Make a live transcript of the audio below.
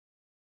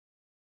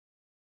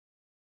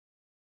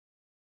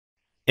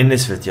In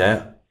this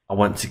video, I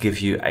want to give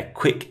you a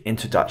quick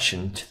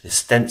introduction to the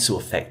Stencil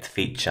Effect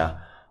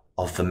feature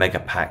of the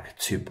Megapack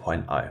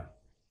 2.0.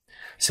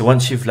 So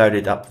once you've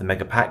loaded up the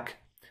Megapack,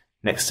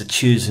 next to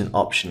choose an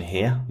option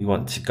here, we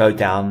want to go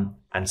down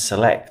and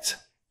select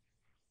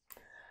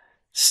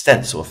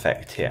Stencil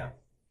Effect here.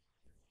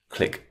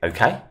 Click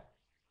OK.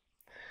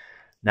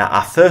 Now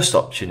our first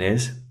option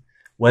is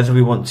whether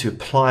we want to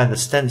apply the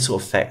Stencil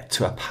Effect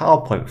to a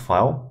PowerPoint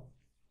file.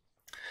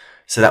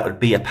 So that would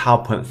be a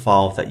PowerPoint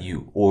file that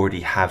you already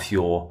have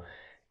your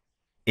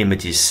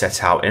images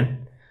set out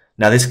in.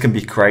 Now this can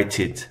be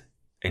created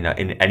in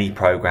any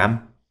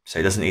program, so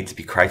it doesn't need to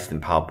be created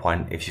in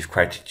PowerPoint. If you've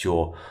created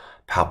your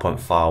PowerPoint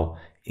file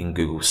in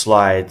Google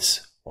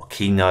Slides or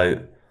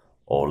Keynote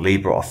or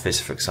LibreOffice,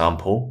 for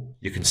example,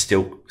 you can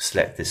still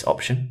select this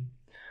option.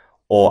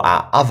 Or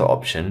our other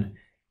option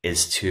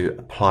is to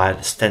apply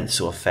the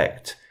Stencil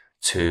Effect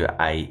to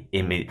a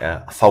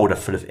folder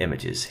full of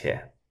images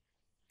here.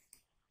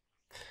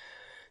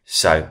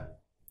 So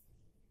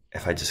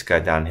if I just go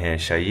down here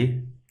and show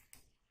you,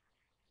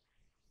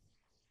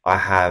 I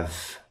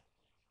have,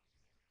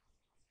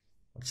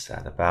 what's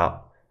that,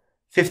 about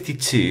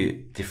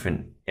 52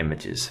 different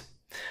images.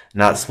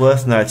 Now it's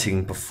worth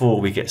noting before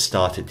we get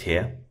started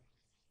here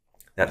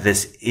that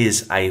this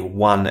is a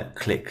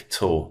one-click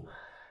tool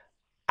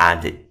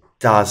and it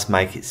does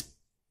make its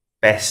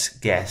best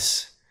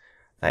guess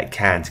that it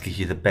can to give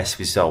you the best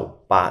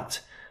result. But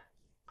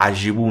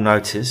as you will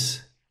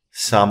notice,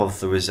 some of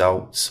the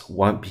results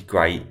won't be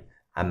great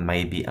and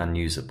may be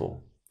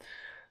unusable.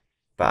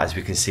 But as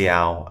we can see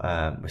our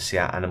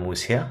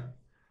animals here.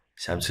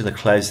 So I'm just going to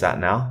close that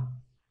now.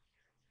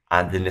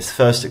 And in this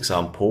first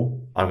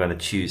example, I'm going to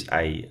choose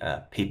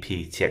a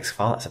PPTX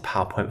file. That's a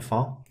PowerPoint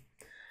file.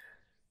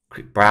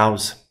 Click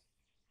Browse.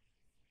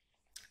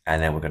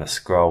 And then we're going to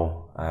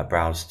scroll,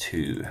 browse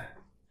to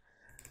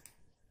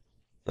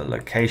the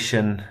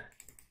location,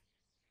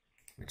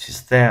 which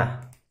is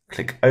there.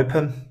 Click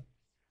Open.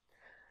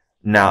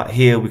 Now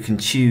here we can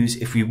choose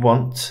if we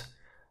want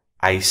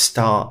a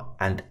start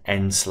and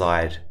end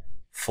slide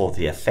for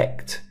the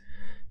effect.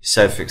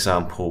 So for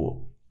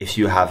example, if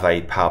you have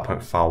a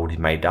PowerPoint file already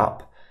made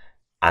up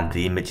and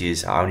the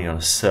images are only on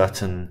a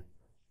certain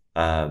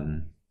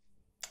in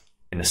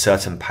a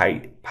certain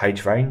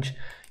page range,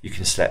 you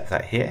can select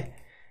that here.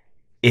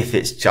 If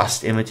it's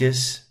just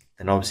images,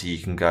 then obviously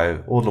you can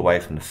go all the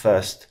way from the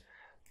first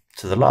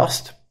to the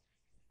last,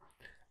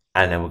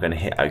 and then we're going to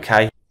hit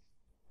OK.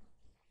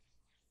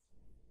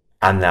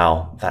 And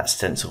now that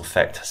stencil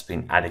effect has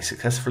been added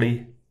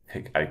successfully.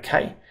 Click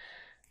OK.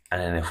 And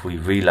then if we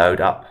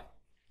reload up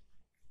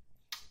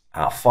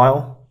our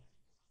file,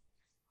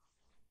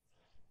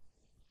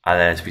 and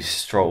then as we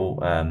scroll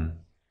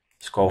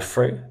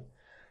through,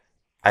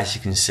 as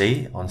you can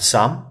see, on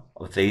some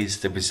of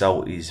these, the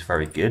result is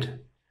very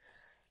good.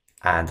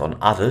 And on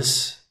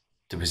others,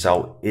 the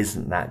result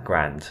isn't that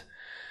grand.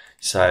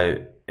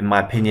 So in my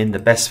opinion, the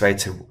best way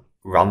to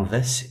run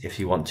this, if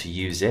you want to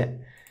use it,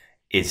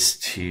 is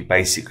to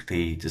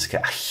basically just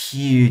get a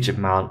huge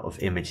amount of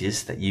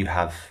images that you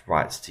have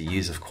rights to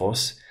use, of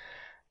course,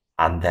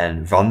 and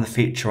then run the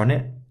feature on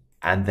it.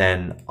 And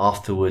then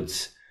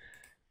afterwards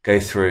go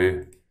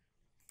through,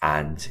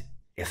 and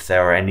if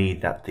there are any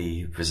that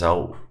the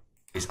result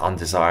is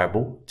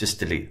undesirable, just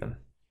delete them.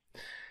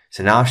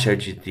 So now I've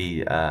showed you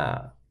the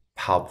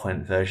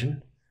PowerPoint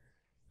version.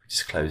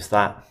 Just close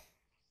that.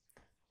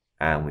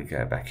 And we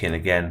go back in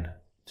again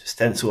to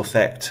Stencil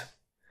Effect.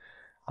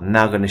 I'm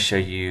now going to show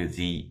you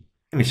the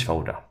image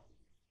folder.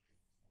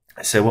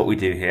 So what we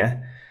do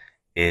here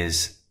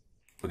is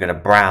we're going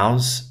to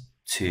browse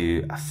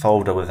to a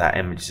folder with our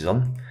images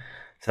on.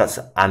 So that's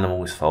the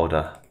animals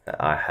folder that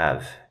I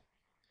have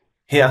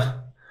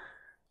here,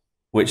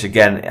 which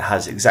again, it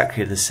has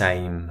exactly the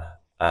same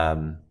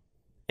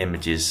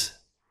images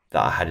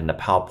that I had in the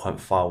PowerPoint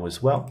file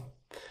as well.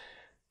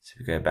 So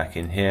we go back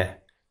in here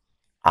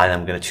and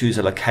I'm going to choose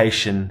a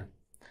location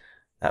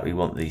that we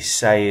want these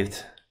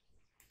saved.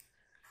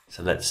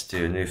 So let's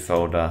do a new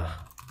folder,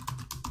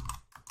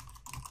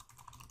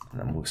 and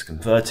then it's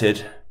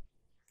converted.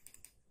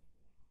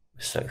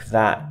 We select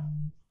that,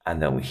 and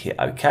then we hit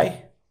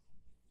OK.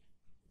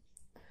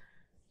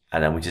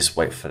 And then we just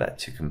wait for that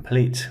to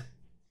complete.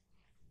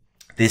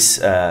 This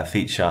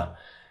feature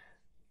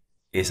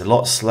is a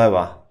lot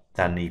slower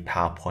than the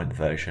PowerPoint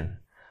version,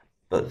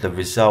 but the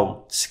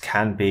results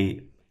can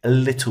be a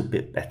little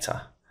bit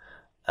better.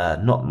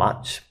 Not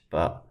much,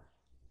 but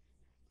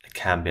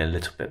can be a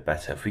little bit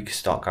better. If we could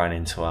start going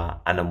into our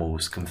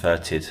animals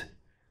converted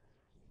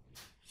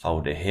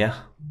folder here,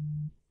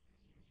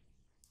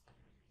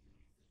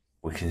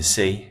 we can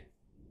see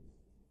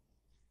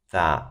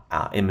that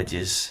our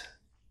images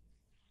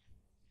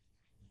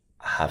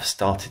have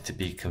started to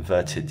be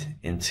converted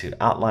into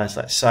outlines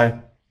like so.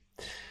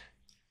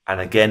 And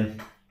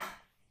again,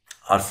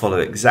 I'd follow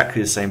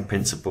exactly the same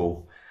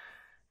principle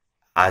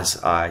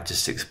as I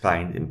just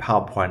explained in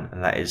PowerPoint,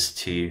 and that is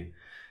to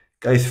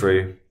go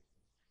through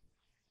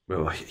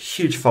a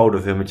huge folder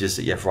of images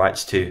that you have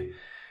rights to,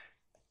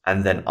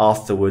 and then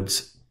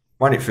afterwards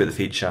run it through the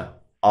feature.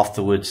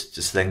 Afterwards,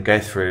 just then go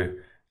through,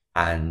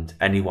 and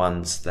any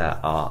ones that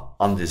are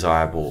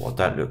undesirable or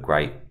don't look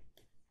great,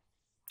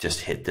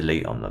 just hit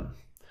delete on them.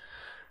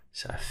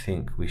 So I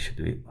think we should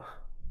be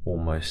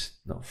almost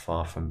not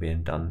far from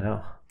being done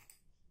now.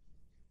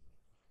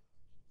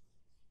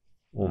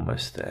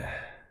 Almost there.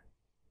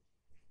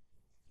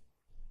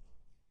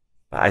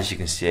 But as you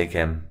can see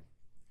again,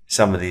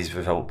 some of these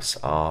results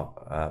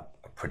are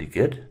pretty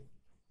good.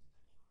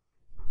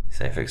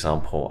 Say for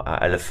example,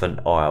 an elephant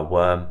or a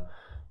worm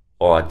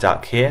or a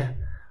duck here,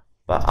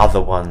 but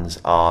other ones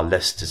are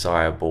less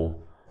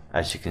desirable.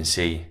 As you can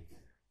see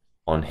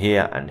on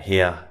here and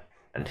here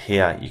and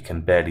here, you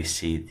can barely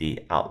see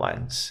the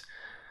outlines.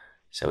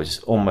 So we're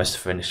just almost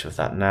finished with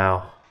that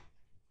now.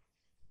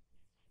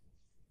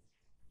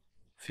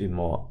 A few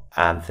more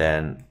and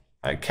then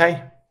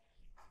okay.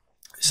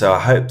 So I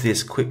hope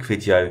this quick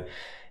video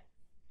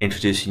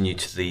introducing you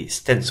to the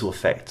stencil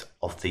effect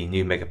of the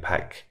new Mega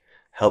Pack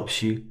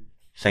helps you.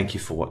 Thank you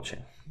for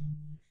watching.